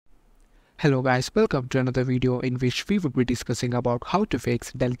Hello guys, welcome to another video in which we would be discussing about how to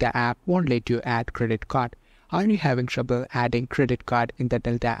fix Delta app won't let you add credit card. Are you having trouble adding credit card in the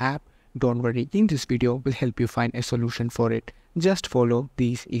Delta app? Don't worry, in this video will help you find a solution for it. Just follow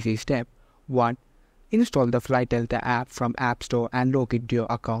these easy steps. 1. Install the Fly Delta app from App Store and log into your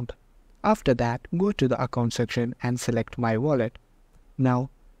account. After that, go to the account section and select My Wallet.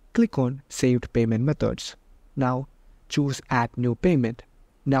 Now, click on Saved Payment Methods. Now, choose Add New Payment.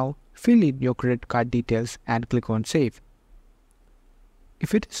 Now, fill in your credit card details and click on Save.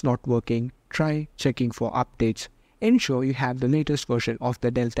 If it is not working, try checking for updates. Ensure you have the latest version of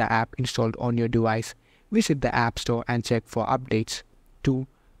the Delta app installed on your device. Visit the App Store and check for updates. 2.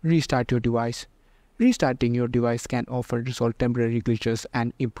 Restart your device. Restarting your device can often resolve temporary glitches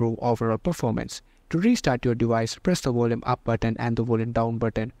and improve overall performance. To restart your device, press the volume up button and the volume down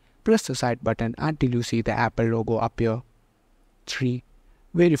button. Press the side button until you see the Apple logo appear. 3.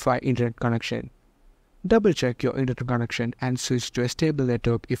 Verify internet connection. Double-check your internet connection and switch to a stable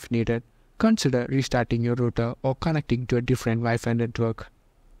network if needed. Consider restarting your router or connecting to a different Wi-Fi network.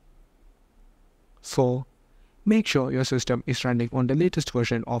 4. Make sure your system is running on the latest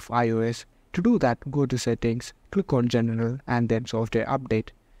version of iOS. To do that, go to Settings, click on General and then Software Update.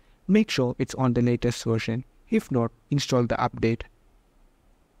 Make sure it's on the latest version. If not, install the update.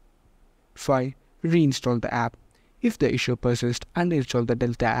 5. Reinstall the app. If the issue persists, uninstall the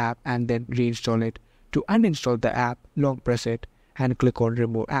Delta app and then reinstall it. To uninstall the app, long press it and click on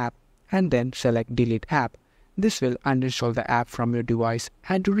Remove App and then select Delete App. This will uninstall the app from your device,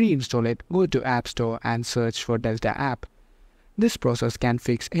 and to reinstall it, go to App Store and search for Delta app. This process can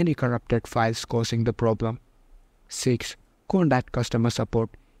fix any corrupted files causing the problem. 6. Contact customer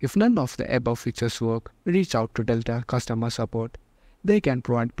support. If none of the above fixes work, reach out to Delta customer support. They can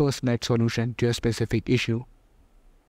provide personalized solution to your specific issue.